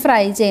ഞാനിങ്ങനെ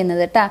ഫ്രൈ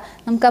ചെയ്യുന്നത് കേട്ടോ.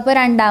 നമുക്കപ്പോൾ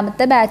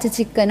രണ്ടാമത്തെ ബാച്ച്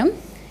ചിക്കനും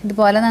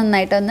ഇതുപോലെ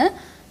നന്നായിട്ടൊന്ന്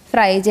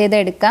ഫ്രൈ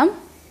ചെയ്തെടുക്കാം.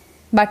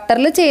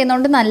 ബട്ടറിൽ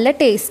ചെയ്യുന്നതുകൊണ്ട് നല്ല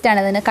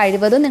ടേസ്റ്റാണ്. ഇതിന്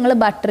കഴിവതും നിങ്ങൾ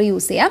ബട്ടർ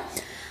യൂസ് ചെയ്യാം.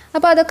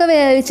 അപ്പോൾ അതൊക്കെ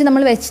വേവിച്ച്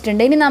നമ്മൾ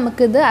വെച്ചിട്ടുണ്ട്. ഇനി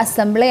നമുക്കിത്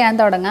അസംബിൾ ചെയ്യാൻ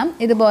തുടങ്ങാം.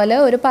 ഇതുപോലെ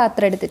ഒരു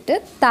പാത്രം എടുത്തിട്ട്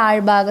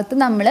താഴ്ഭാഗത്ത്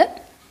നമ്മൾ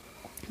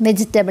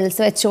വെജിറ്റബിൾസ്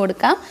വെച്ച്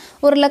കൊടുക്കാം.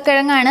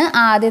 ഉരുളക്കിഴങ്ങാണ്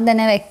ആദ്യം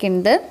തന്നെ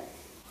വെക്കുന്നത്.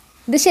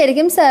 ഇത്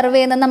ശരിക്കും സെർവ്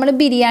ചെയ്യുന്നത് നമ്മൾ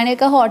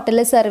ബിരിയാണിയൊക്കെ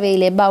ഹോട്ടലിൽ സെർവ്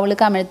ചെയ്യില്ലേ, ബൗൾ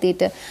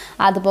കമഴ്ത്തിയിട്ട്,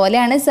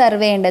 അതുപോലെയാണ്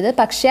സെർവ് ചെയ്യേണ്ടത്.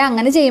 പക്ഷേ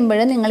അങ്ങനെ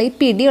ചെയ്യുമ്പോൾ നിങ്ങൾ ഈ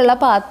പിടിയുള്ള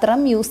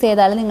പാത്രം യൂസ്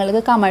ചെയ്താൽ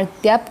നിങ്ങൾക്ക്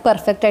കമഴ്ത്തിയാൽ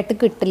പെർഫെക്റ്റ് ആയിട്ട്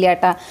കിട്ടില്ല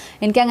കേട്ടോ.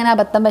 എനിക്കങ്ങനെ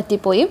അബദ്ധം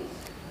പറ്റിപ്പോയി.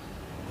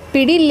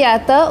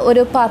 പിടിയില്ലാത്ത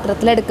ഒരു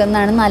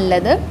പാത്രത്തിലെടുക്കുന്നതാണ്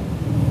നല്ലത്.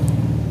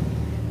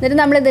 എന്നിട്ട്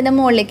നമ്മൾ ഇതിൻ്റെ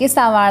മുകളിലേക്ക്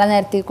സവാള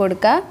നിരത്തി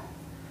കൊടുക്കുക.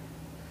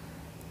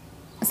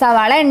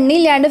 സവാള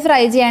എണ്ണയില്ലാണ്ട് ഫ്രൈ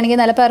ചെയ്യുകയാണെങ്കിൽ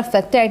നല്ല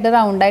പെർഫെക്റ്റ് ആയിട്ട്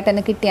റൗണ്ടായിട്ട്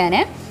തന്നെ കിട്ടിയാൽ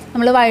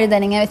നമ്മൾ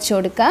വഴുതനങ്ങ വെച്ച്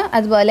കൊടുക്കുക.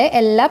 അതുപോലെ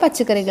എല്ലാ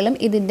പച്ചക്കറികളും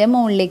ഇതിൻ്റെ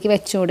മുകളിലേക്ക്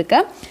വെച്ച് കൊടുക്കുക.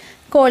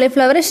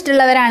 കോളിഫ്ലവർ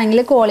ഇഷ്ടമുള്ളവരാണെങ്കിൽ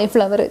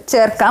കോളിഫ്ലവർ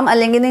ചേർക്കാം,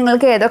 അല്ലെങ്കിൽ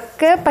നിങ്ങൾക്ക്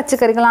ഏതൊക്കെ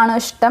പച്ചക്കറികളാണോ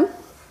ഇഷ്ടം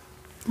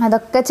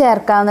അതൊക്കെ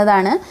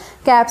ചേർക്കാവുന്നതാണ്.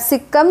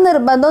 ക്യാപ്സിക്കം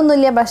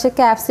നിർബന്ധമൊന്നുമില്ല, പക്ഷേ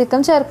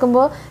ക്യാപ്സിക്കം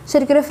ചേർക്കുമ്പോൾ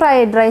ശരിക്കും ഒരു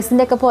ഫ്രൈഡ്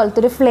റൈസിൻ്റെ ഒക്കെ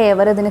പോലത്തെ ഒരു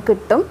ഫ്ലേവർ ഇതിന്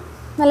കിട്ടും,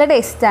 നല്ല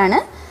ടേസ്റ്റാണ്.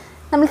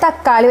 നമ്മൾ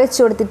തക്കാളി വെച്ച്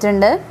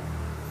കൊടുത്തിട്ടുണ്ട്.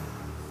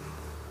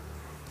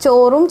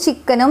 ചോറും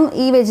ചിക്കനും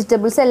ഈ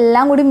വെജിറ്റബിൾസ്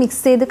എല്ലാം കൂടി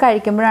മിക്സ് ചെയ്ത്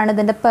കഴിക്കുമ്പോഴാണ്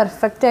ഇതിൻ്റെ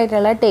പെർഫെക്റ്റ്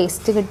ആയിട്ടുള്ള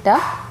ടേസ്റ്റ് കിട്ടുക.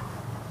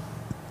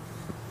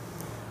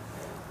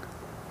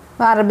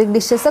 അറബിക്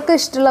ഡിഷസൊക്കെ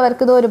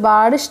ഇഷ്ടമുള്ളവർക്ക് ഇത്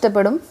ഒരുപാട്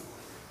ഇഷ്ടപ്പെടും.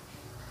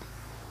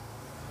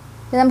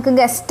 നമുക്ക്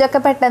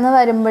ഗസ്റ്റൊക്കെ പെട്ടെന്ന്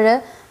വരുമ്പോൾ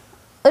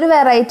ഒരു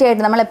വെറൈറ്റി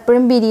ആയിട്ട്,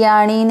 നമ്മളെപ്പോഴും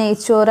ബിരിയാണി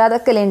നെയ്ച്ചോറ്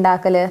അതൊക്കെ അല്ലേ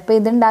ഉണ്ടാക്കൽ. അപ്പോൾ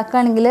ഇത്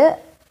ഉണ്ടാക്കുകയാണെങ്കിൽ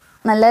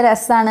നല്ല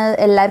രസമാണ്,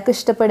 എല്ലാവർക്കും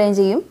ഇഷ്ടപ്പെടുകയും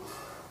ചെയ്യും.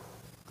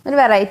 ഒരു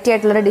വെറൈറ്റി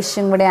ആയിട്ടുള്ളൊരു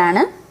ഡിഷും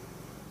കൂടെയാണ്.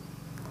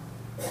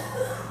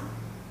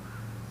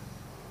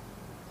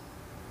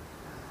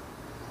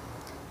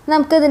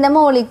 നമുക്ക് ഇതിൻ്റെ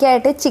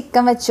മുകളിലേക്കായിട്ട്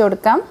ചിക്കൻ വെച്ച്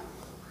കൊടുക്കാം.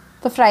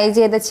 ഇപ്പോൾ ഫ്രൈ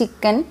ചെയ്ത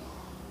ചിക്കൻ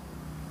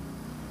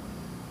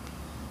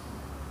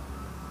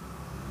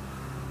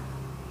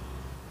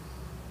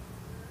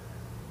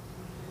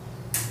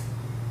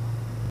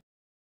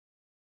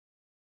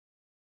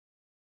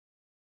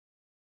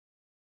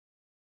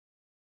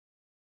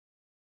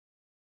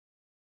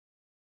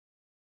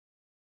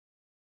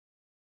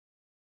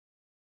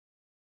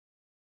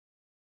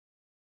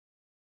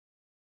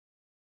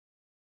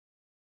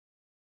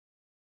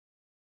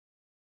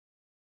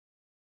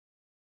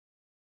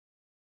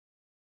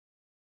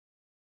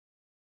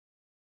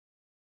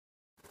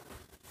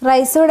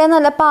റൈസ് ഇവിടെ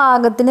നല്ല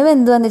പാകത്തിന്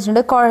വെന്ത്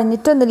വന്നിട്ടുണ്ട്,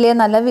 കുഴഞ്ഞിട്ടൊന്നുമില്ല,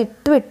 നല്ല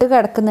വിട്ട്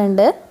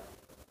കിടക്കുന്നുണ്ട്.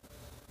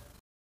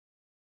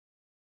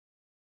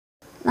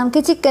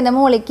 നമുക്ക് ചിക്കൻ്റെ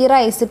മുകളിലേക്ക്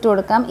റൈസ് ഇട്ട്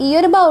കൊടുക്കാം. ഈ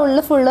ഒരു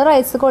ബൗളിൽ ഫുള്ള്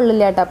റൈസ്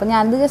കൊള്ളില്ല കേട്ടോ, അപ്പോൾ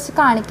ഞാനിത് ജസ്റ്റ്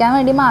കാണിക്കാൻ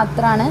വേണ്ടി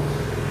മാത്രമാണ്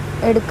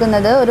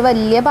എടുക്കുന്നത്. ഒരു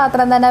വലിയ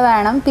പാത്രം തന്നെ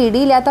വേണം.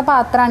 പിടിയില്ലാത്ത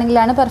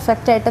പാത്രമാണെങ്കിലാണ്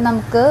പെർഫെക്റ്റ് ആയിട്ട്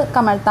നമുക്ക്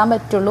കമഴ്ത്താൻ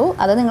പറ്റുള്ളൂ,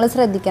 അത് നിങ്ങൾ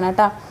ശ്രദ്ധിക്കണം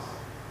കേട്ടോ.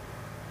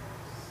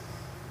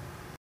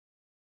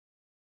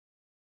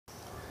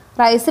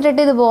 റൈസ്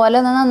ഇട്ടിട്ട് ഇതുപോലെ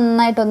ഒന്ന്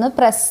നന്നായിട്ടൊന്ന്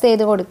പ്രസ്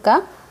ചെയ്ത് കൊടുക്കുക.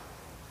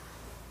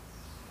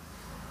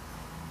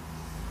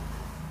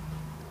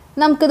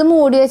 നമുക്കിത്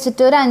മൂടി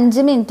വെച്ചിട്ട് ഒരു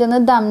 5 മിനിറ്റ് ഒന്ന്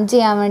ദം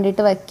ചെയ്യാൻ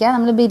വേണ്ടിയിട്ട് വയ്ക്കുക.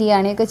 നമ്മൾ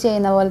ബിരിയാണിയൊക്കെ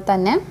ചെയ്യുന്ന പോലെ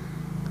തന്നെ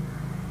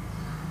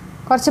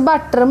കുറച്ച്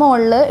ബട്ടർ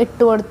മുകളിൽ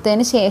ഇട്ട്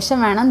കൊടുത്തതിന് ശേഷം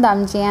വേണം ദം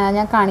ചെയ്യാൻ.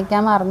 ഞാൻ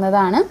കാണിക്കാൻ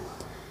മറന്നതാണ്.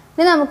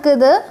 ഇനി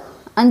നമുക്കിത്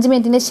 5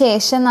 മിനിറ്റിന്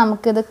ശേഷം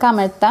നമുക്കിത്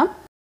കമഴ്ത്താം.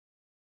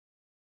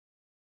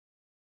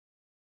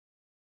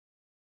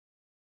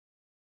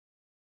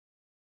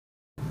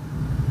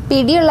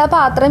 പിടിയുള്ള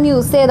പാത്രം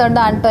യൂസ്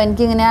ചെയ്തുകൊണ്ടാണ് കേട്ടോ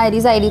എനിക്കിങ്ങനെ അരി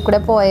സൈഡിൽ കൂടെ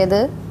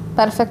പോയത്.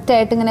 പെർഫെക്റ്റ്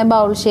ആയിട്ട് ഇങ്ങനെ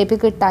ബൗൾ ഷേപ്പിൽ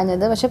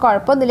കിട്ടാഞ്ഞത്. പക്ഷെ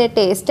കുഴപ്പമൊന്നുമില്ല,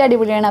 ടേസ്റ്റ്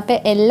അടിപൊളിയാണ്. അപ്പോൾ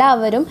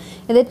എല്ലാവരും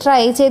ഇത്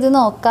ട്രൈ ചെയ്ത്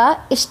നോക്കുക.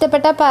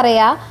 ഇഷ്ടപ്പെട്ടാൽ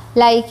പറയുക,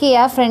 ലൈക്ക്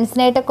ചെയ്യുക,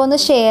 ഫ്രണ്ട്സിനായിട്ടൊക്കെ ഒന്ന്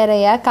ഷെയർ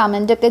ചെയ്യുക,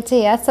 കമൻറ്റൊക്കെ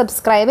ചെയ്യുക.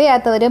 സബ്സ്ക്രൈബ്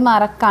ചെയ്യാത്തവർ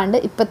മറക്കാണ്ട്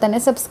ഇപ്പം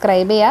തന്നെ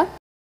സബ്സ്ക്രൈബ് ചെയ്യുക.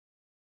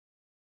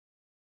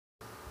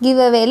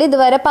 ഗിവ് അവേയിൽ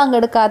ഇതുവരെ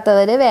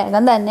പങ്കെടുക്കാത്തവർ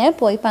വേഗം തന്നെ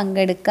പോയി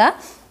പങ്കെടുക്കുക.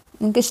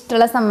 നിങ്ങൾക്ക്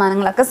ഇഷ്ടമുള്ള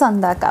സമ്മാനങ്ങളൊക്കെ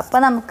സ്വന്തമാക്കുക.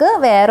 അപ്പോൾ നമുക്ക്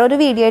വേറൊരു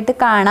വീഡിയോ ആയിട്ട്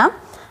കാണാം.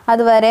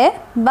 അതുവരെ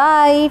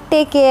by,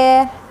 take care,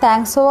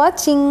 thanks for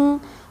watching,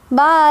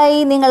 by.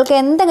 നിങ്ങൾക്ക്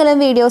എന്തെങ്കിലും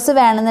വീഡിയോസ്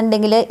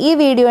വേണമെന്നുണ്ടെങ്കിൽ ഈ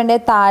വീഡിയോൻ്റെ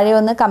താഴെ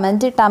ഒന്ന്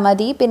കമൻറ്റ് ഇട്ടാൽ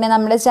മതി. പിന്നെ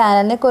നമ്മുടെ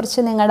ചാനലിനെ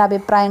കുറിച്ച് നിങ്ങളുടെ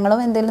അഭിപ്രായങ്ങളും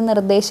എന്തെങ്കിലും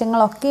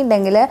നിർദ്ദേശങ്ങളൊക്കെ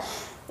ഉണ്ടെങ്കിൽ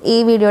ഈ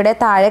വീഡിയോയുടെ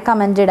താഴെ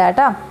കമൻറ്റ് ഇടാം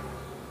കേട്ടോ.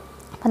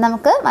 അപ്പം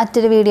നമുക്ക്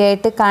മറ്റൊരു വീഡിയോ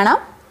ആയിട്ട് കാണാം.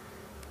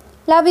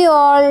 Love you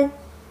all.